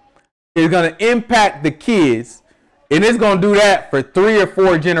is going to impact the kids, and it's going to do that for 3 or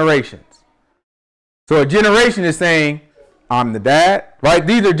 4 generations. So a generation is saying, I'm the dad, right?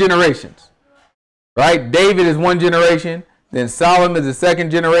 These are generations, right? David is one generation, then Solomon is the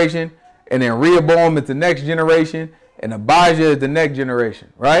second generation, and then Rehoboam is the next generation, and Abijah is the next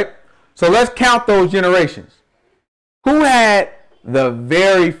generation, right? So let's count those generations. Who had the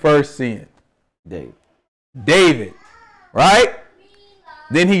very first sin? David, right?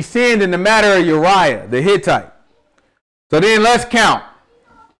 Then he sinned in the matter of Uriah, the Hittite. So then let's count.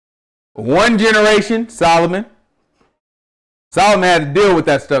 One generation, Solomon. Solomon had to deal with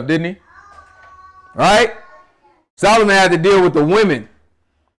that stuff, didn't he? Right? Solomon had to deal with the women.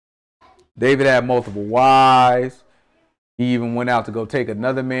 David had multiple wives. He even went out to go take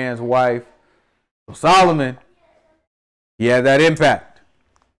another man's wife. So Solomon, he had that impact.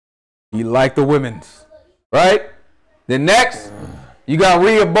 He liked the women's, right? Then next, you got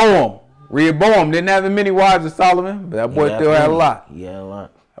Rehoboam. Rehoboam didn't have as many wives as Solomon, but that boy still had a lot. Yeah, a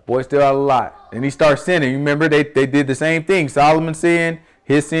lot. That boy still had a lot. And he started sinning. You remember they did the same thing. Solomon sinned.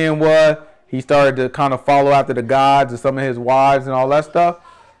 His sin was he started to kind of follow after the gods of some of his wives and all that stuff.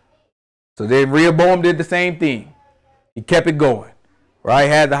 So then Rehoboam did the same thing. He kept it going. Right?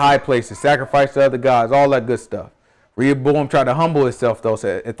 Had the high places, sacrificed to other gods, all that good stuff. Rehoboam tried to humble himself, though,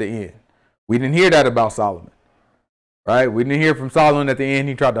 at the end. We didn't hear that about Solomon. Right? We didn't hear from Solomon at the end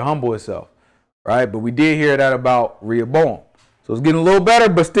he tried to humble himself. Right? But we did hear that about Rehoboam. So it's getting a little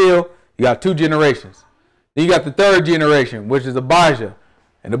better, but still, you got 2 generations. Then you got the 3rd generation, which is Abijah.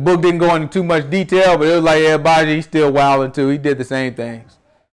 And the book didn't go into too much detail, but it was like, yeah, Abijah, he's still wilding too. He did the same things.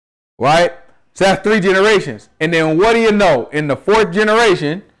 Right? So that's 3 generations. And then what do you know? In the 4th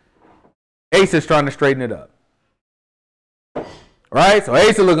generation, Asa's trying to straighten it up. Right? So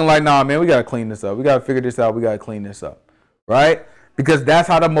Asa looking like, nah, man, we got to clean this up. We got to figure this out. We got to clean this up. Right? Because that's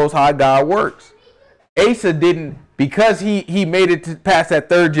how the Most High God works. Asa didn't, because he made it past that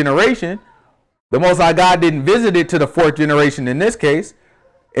 3rd generation, the Most High God didn't visit it to the 4th generation in this case.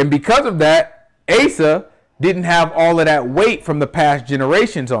 And because of that, Asa didn't have all of that weight from the past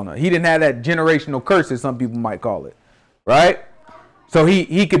generations on her. He didn't have that generational curse, as some people might call it. Right? So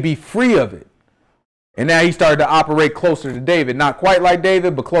he could be free of it. And now he started to operate closer to David. Not quite like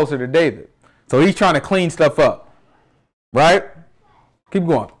David, but closer to David. So he's trying to clean stuff up. Right? Keep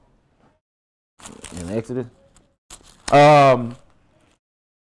going. In Exodus? No.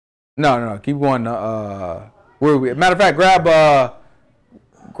 Keep going. Where are we? Matter of fact,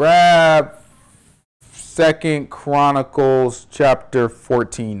 grab 2 Chronicles chapter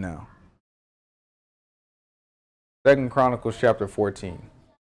 14 now. 2 Chronicles chapter 14.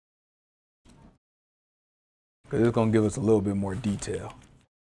 Because it's going to give us a little bit more detail.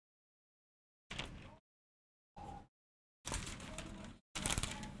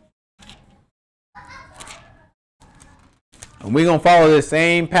 And we're going to follow this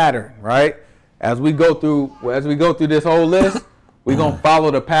same pattern, right? As we go through this whole list, we're going to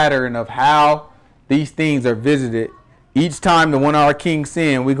follow the pattern of how these things are visited. Each time the one of our kings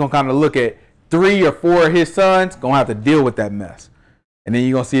sin, we're going to kind of look at 3 or 4 of his sons going to have to deal with that mess. And then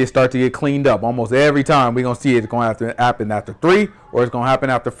you're going to see it start to get cleaned up. Almost every time we're going to see it's going to have to happen after 3 or it's going to happen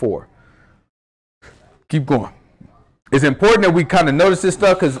after 4. Keep going. It's important that we kind of notice this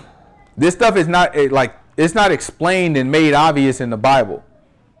stuff because this stuff is not it's not explained and made obvious in the Bible.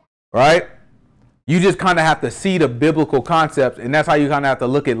 Right? You just kind of have to see the biblical concepts, and that's how you kind of have to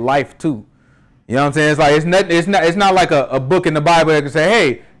look at life too. You know what I'm saying? It's like it's not like a book in the Bible that can say,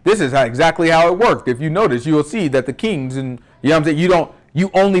 hey, this is exactly how it worked. If you notice, you'll see that the kings and you know what I'm saying,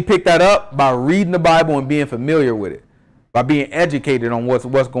 you only pick that up by reading the Bible and being familiar with it, by being educated on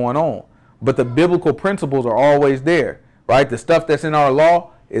what's going on. But the biblical principles are always there, right? The stuff that's in our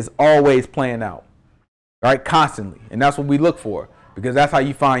law is always playing out, right? Constantly. And that's what we look for, because that's how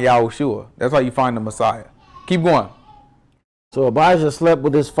you find Yahushua. That's how you find the Messiah. Keep going. So Abijah slept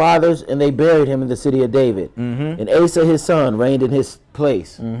with his fathers, and they buried him in the city of David. And Asa his son reigned in his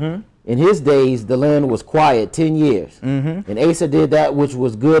place. In his days the land was quiet 10 years. And Asa did that which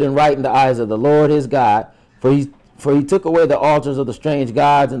was good and right in the eyes of the Lord his God, for he took away the altars of the strange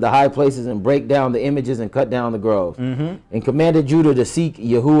gods and the high places, and brake down the images and cut down the groves. And commanded Judah to seek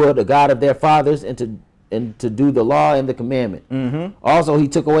Yahuwah, the God of their fathers, and to do the law and the commandment. Also he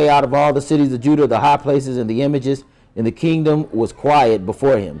took away out of all the cities of Judah the high places and the images, and the kingdom was quiet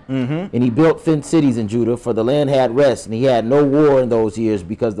before him. And he built fenced cities in Judah, for the land had rest, and he had no war in those years,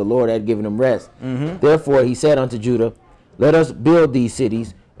 because the Lord had given him rest. Therefore he said unto Judah, let us build these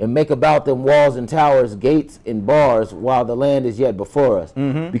cities, and make about them walls and towers, gates and bars, while the land is yet before us.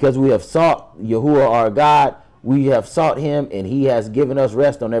 Because we have sought Yahuwah our God, we have sought him, and he has given us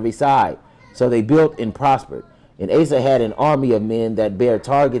rest on every side. So they built and prospered. And Asa had an army of men that bare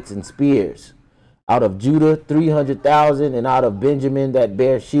targets and spears. Out of Judah 300,000, and out of Benjamin that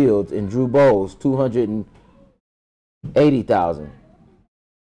bare shields and drew bows 280,000.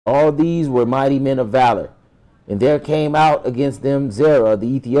 All these were mighty men of valor. And there came out against them Zerah the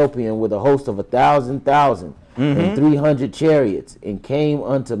Ethiopian with a host of 1,000,000 and 300 chariots, and came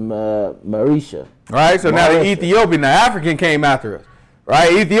unto Marisha. Right, so now the Ethiopian, the African, came after us.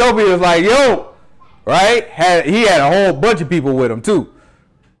 Right, Ethiopia was like, yo, right? He had a whole bunch of people with him too.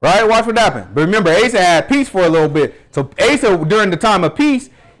 Right, watch what happened. But remember, Asa had peace for a little bit. So Asa, during the time of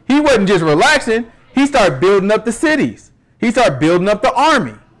peace, he wasn't just relaxing. He started building up the cities. He started building up the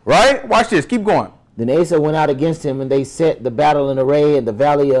army. Right? Watch this. Keep going. Then Asa went out against him, and they set the battle in array in the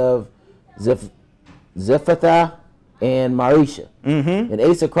valley of Zephathah, and Marisha. And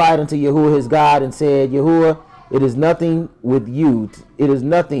Asa cried unto Yahuwah his God and said, Yahuwah, it is nothing with you. It is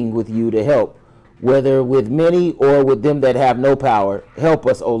nothing with you to help, whether with many or with them that have no power. Help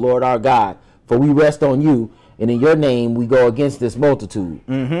us, O Lord our God, for we rest on you, and in your name we go against this multitude.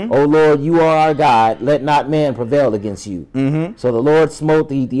 O Lord, you are our God. Let not man prevail against you. So the Lord smote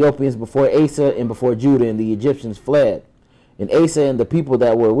the Ethiopians before Asa and before Judah, and the Egyptians fled. And Asa and the people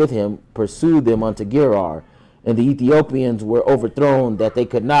that were with him pursued them unto Gerar. And the Ethiopians were overthrown, that they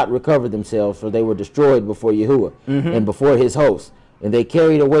could not recover themselves, for they were destroyed before Yahuwah and before his hosts. And they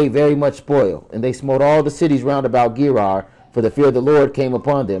carried away very much spoil. And they smote all the cities round about Gerar, for the fear of the Lord came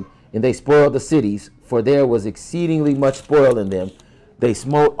upon them. And they spoiled the cities, for there was exceedingly much spoil in them. They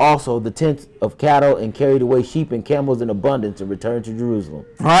smote also the tents of cattle, and carried away sheep and camels in abundance, and returned to Jerusalem.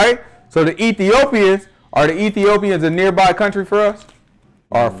 All right. So the Ethiopians, are the Ethiopians a nearby country for us?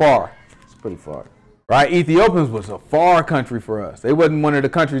 Or far? It's pretty far. Right? Ethiopians was a far country for us. They wasn't one of the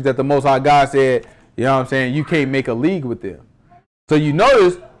countries that the Most High God said, you know what I'm saying, you can't make a league with them. So you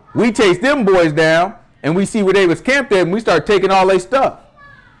notice, we chased them boys down, and we see where they was camped at, and we start taking all their stuff.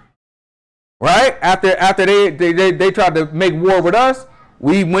 Right? After they tried to make war with us,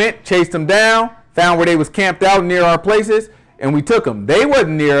 we went, chased them down, found where they was camped out near our places, and we took them. They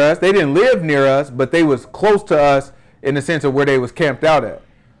wasn't near us. They didn't live near us, but they was close to us in the sense of where they was camped out at.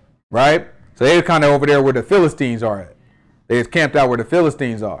 Right? So they were kind of over there where the Philistines are at. They was camped out where the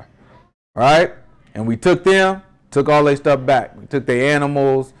Philistines are. Right? And we took them, took all their stuff back. We took their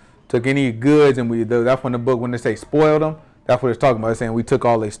animals, took any goods, and that's when the book, when they say spoiled them, that's what it's talking about. It's saying we took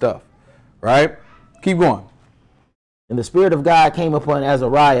all their stuff. Right? Keep going. And the Spirit of God came upon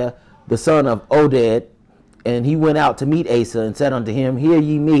Azariah, the son of Oded, and he went out to meet Asa, and said unto him, Hear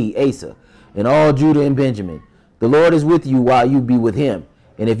ye me, Asa, and all Judah and Benjamin. The Lord is with you while you be with him.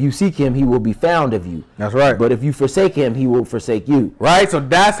 And if you seek him, he will be found of you. That's right. But if you forsake him, he will forsake you. Right? So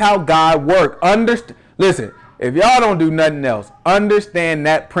that's how God works. Listen, if y'all don't do nothing else, understand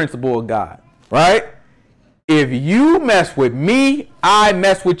that principle of God. Right? If you mess with me, I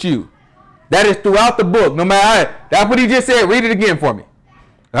mess with you. That is throughout the book. No matter, that's what he just said. Read it again for me.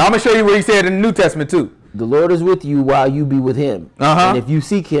 And I'm going to show you what he said in the New Testament too. The Lord is with you while you be with him. And if you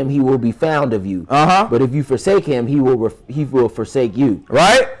seek him, he will be found of you. But if you forsake him, he will forsake you.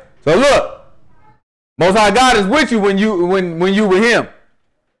 Right? So look, Most High God is with you when you with him.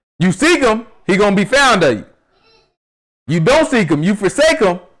 You seek him, he gonna be found of you. You don't seek him, you forsake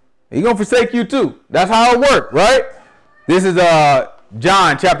him, he gonna forsake you too. That's how it works, right? This is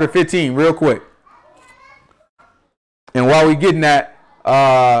John chapter 15, real quick. And while we getting that,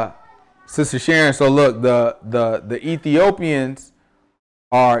 Sister Sharon, so look, the Ethiopians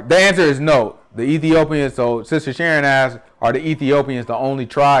are, the answer is no. The Ethiopians, so Sister Sharon asked, are the Ethiopians the only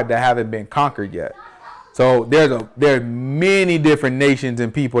tribe that haven't been conquered yet? So there's many different nations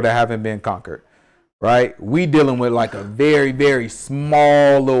and people that haven't been conquered, right? We dealing with like a very, very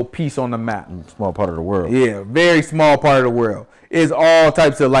small little piece on the map. Small part of the world. Yeah, very small part of the world. It's all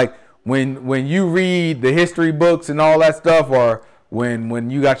types of, like, when you read the history books and all that stuff, or when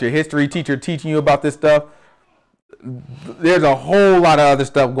you got your history teacher teaching you about this stuff, there's a whole lot of other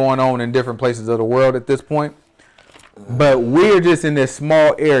stuff going on in different places of the world at this point. But we're just in this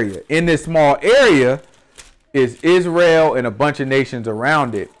small area. In this small area is Israel and a bunch of nations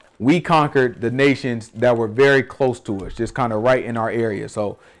around it. We conquered the nations that were very close to us, just kind of right in our area.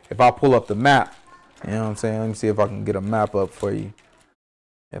 So if I pull up the map, you know what I'm saying? Let me see if I can get a map up for you.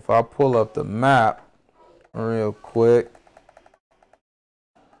 If I pull up the map real quick.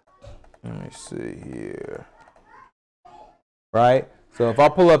 Let me see here. Right? So if I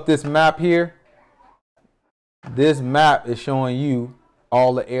pull up this map here, this map is showing you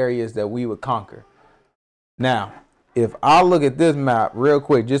all the areas that we would conquer. Now, if I look at this map real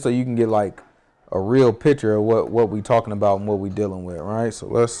quick, just so you can get like a real picture of what we talking about and what we dealing with, right? So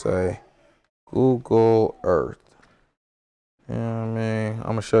let's say Google Earth. You know what I mean? I'm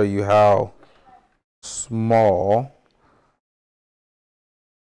gonna show you how small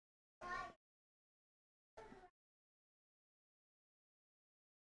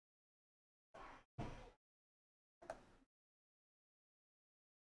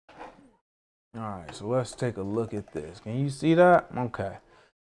all right, so let's take a look at this. Can you see that? Okay.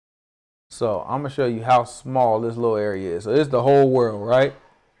 So I'm gonna show you how small this little area is. So it's the whole world, right?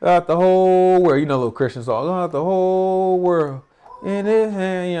 Got the whole world. You know, little Christian song. Got the whole world in his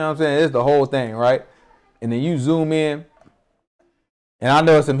hand. You know what I'm saying? It's the whole thing, right? And then you zoom in. And I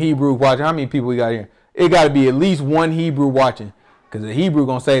know some Hebrews watching. How many people we got here? It got to be at least one Hebrew watching, because the Hebrew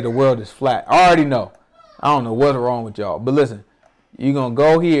gonna say the world is flat. I already know. I don't know what's wrong with y'all, but listen. You're going to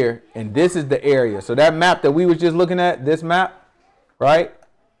go here, and this is the area. So that map that we was just looking at, this map, right?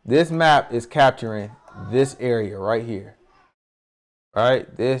 This map is capturing this area right here.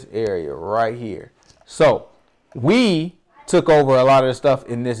 Right? This area right here. So we took over a lot of the stuff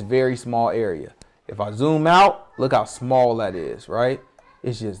in this very small area. If I zoom out, look how small that is, right?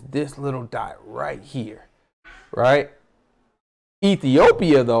 It's just this little dot right here, right?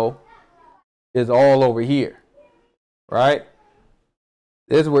 Ethiopia, though, is all over here, right?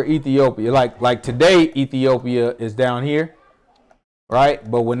 This is where Ethiopia, like today, Ethiopia is down here, right?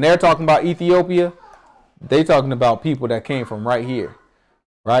 But when they're talking about Ethiopia, they talking about people that came from right here,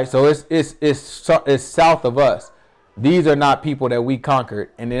 right? So it's south of us. These are not people that we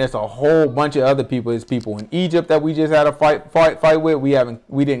conquered, and there's a whole bunch of other people. There's people in Egypt that we just had a fight with.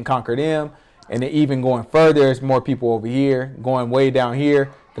 We didn't conquer them, and then even going further, there's more people over here. Going way down here,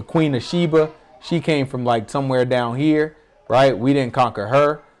 the Queen of Sheba, she came from like somewhere down here, right? We didn't conquer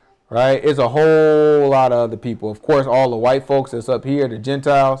her, right? It's a whole lot of other people. Of course, all the white folks that's up here, the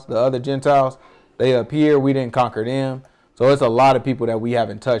Gentiles, the other Gentiles, they up here. We didn't conquer them, so it's a lot of people that we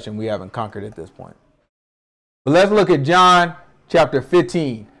haven't touched and we haven't conquered at this point. But let's look at John chapter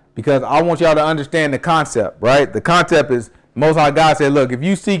 15, because I want y'all to understand the concept, right? The concept is Most High God said, look, if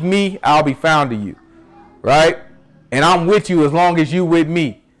you seek me, I'll be found to you, right? And I'm with you as long as you with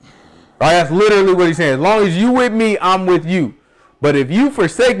me. Right? That's literally what he's saying. As long as you with me, I'm with you. But if you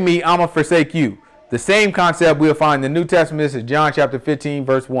forsake me, I'm going to forsake you. The same concept we'll find in the New Testament. This is John chapter 15,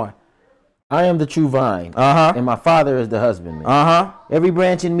 verse 1. I am the true vine, and my Father is the husbandman. Every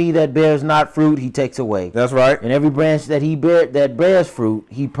branch in me that bears not fruit, he takes away. That's right. And every branch that that bears fruit,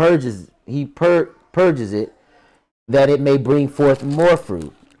 he purges it, that it may bring forth more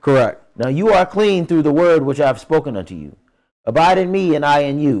fruit. Correct. Now you are clean through the word which I have spoken unto you. Abide in me, and I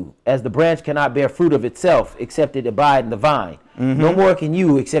in you, as the branch cannot bear fruit of itself, except it abide in the vine. No more can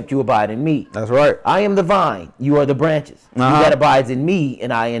you, except you abide in me. That's right. I am the vine, you are the branches. He that abides in me,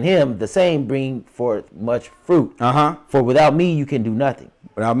 and I in him, the same bring forth much fruit. For without me you can do nothing.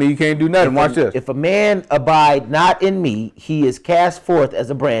 Without me you can't do nothing. Watch this. If a man abide not in me, he is cast forth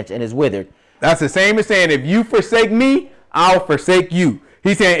as a branch and is withered. That's the same as saying, if you forsake me, I'll forsake you.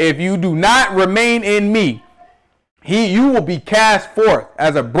 He's saying, if you do not remain in me, you will be cast forth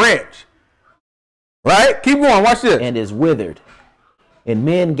as a branch. Right? Keep going. Watch this. And is withered. And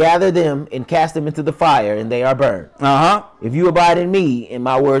men gather them and cast them into the fire, and they are burned. If you abide in me, and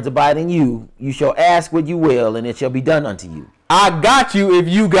my words abide in you, you shall ask what you will, and it shall be done unto you. I got you if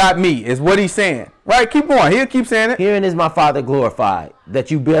you got me, is what he's saying. Right? Keep going. He'll keep saying it. Herein is my Father glorified,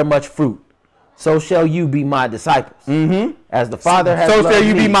 that you bear much fruit. So shall you be my disciples. As the Father has loved me. So shall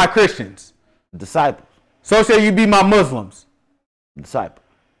you be my Christians. Disciples. So shall you be my Muslims. Disciples.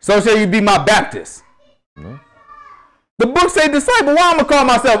 So shall you be my Baptists. The book say disciple. Why am I gonna call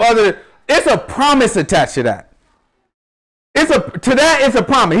myself other? It's a promise attached to that. It's a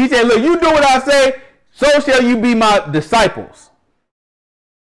promise. He said, look, you do what I say, so shall you be my disciples.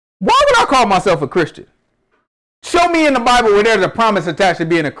 Why would I call myself a Christian? Show me in the Bible where there's a promise attached to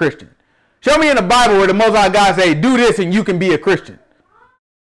being a Christian. Show me in the Bible where the Most High God say, do this and you can be a Christian.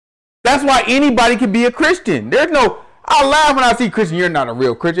 That's why anybody can be a Christian. There's no, I laugh when I see Christian, you're not a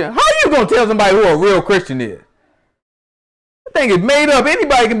real Christian. How are you going to tell somebody who a real Christian is? The thing is made up.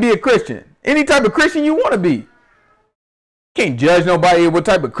 Anybody can be a Christian. Any type of Christian you want to be. You can't judge nobody what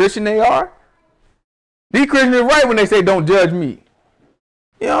type of Christian they are. These Christians are right when they say don't judge me.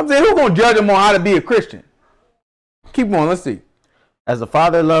 You know what I'm saying? Who's going to judge them on how to be a Christian? Keep going. Let's see. As the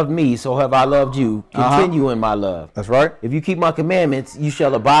Father loved me, so have I loved you. Continue in my love. That's right. If you keep my commandments, you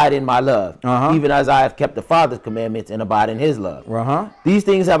shall abide in my love, even as I have kept the Father's commandments and abide in his love. These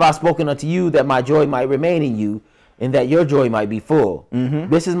things have I spoken unto you, that my joy might remain in you, and that your joy might be full.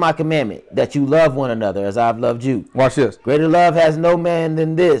 This is my commandment, that you love one another as I have loved you. Watch this. Greater love has no man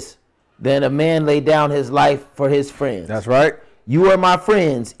than this, than a man lay down his life for his friends. That's right. You are my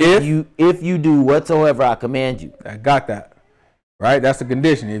friends if you do whatsoever I command you. I got that. Right? That's the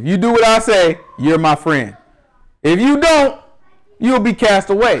condition. If you do what I say, you're my friend. If you don't, you'll be cast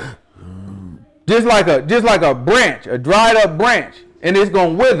away. Just like a branch, a dried up branch, and it's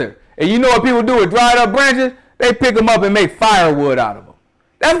going to wither. And you know what people do with dried up branches? They pick them up and make firewood out of them.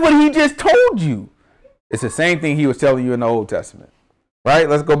 That's what he just told you. It's the same thing he was telling you in the Old Testament. Right?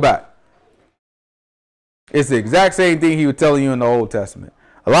 Let's go back. It's the exact same thing he was telling you in the Old Testament.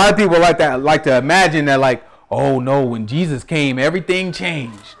 A lot of people like to imagine that, like, oh no, when Jesus came, everything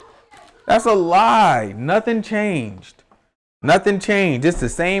changed. That's a lie. Nothing changed. Nothing changed. It's the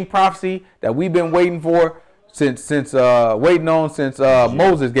same prophecy that we've been waiting for since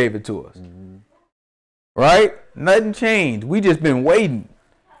Moses gave it to us. Right? Nothing changed. We just been waiting.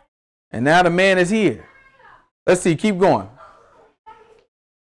 And now the man is here. Let's see. Keep going.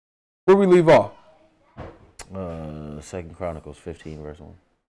 Where we leave off? 2 Chronicles 15, verse 1.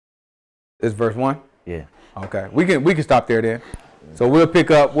 It's verse 1? Yeah. Okay. We can stop there then. So we'll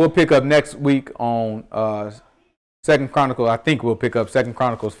pick up next week on 2 Chronicles. I think we'll pick up 2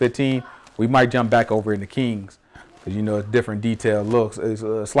 Chronicles 15. We might jump back over into Kings because it's different detail looks.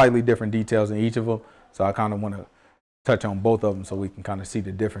 It's slightly different details in each of them. So I kind of want to touch on both of them so we can kind of see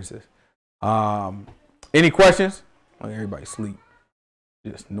the differences. Any questions? Well, everybody sleep.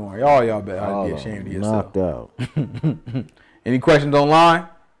 Just snoring. All y'all better be ashamed of yourself. Knocked out. Any questions online?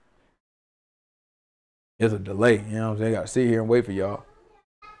 There's a delay. You know what I'm saying? I got to sit here and wait for y'all.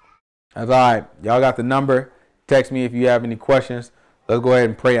 That's all right. Y'all got the number. Text me if you have any questions. Let's go ahead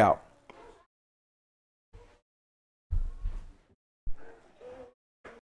and pray out.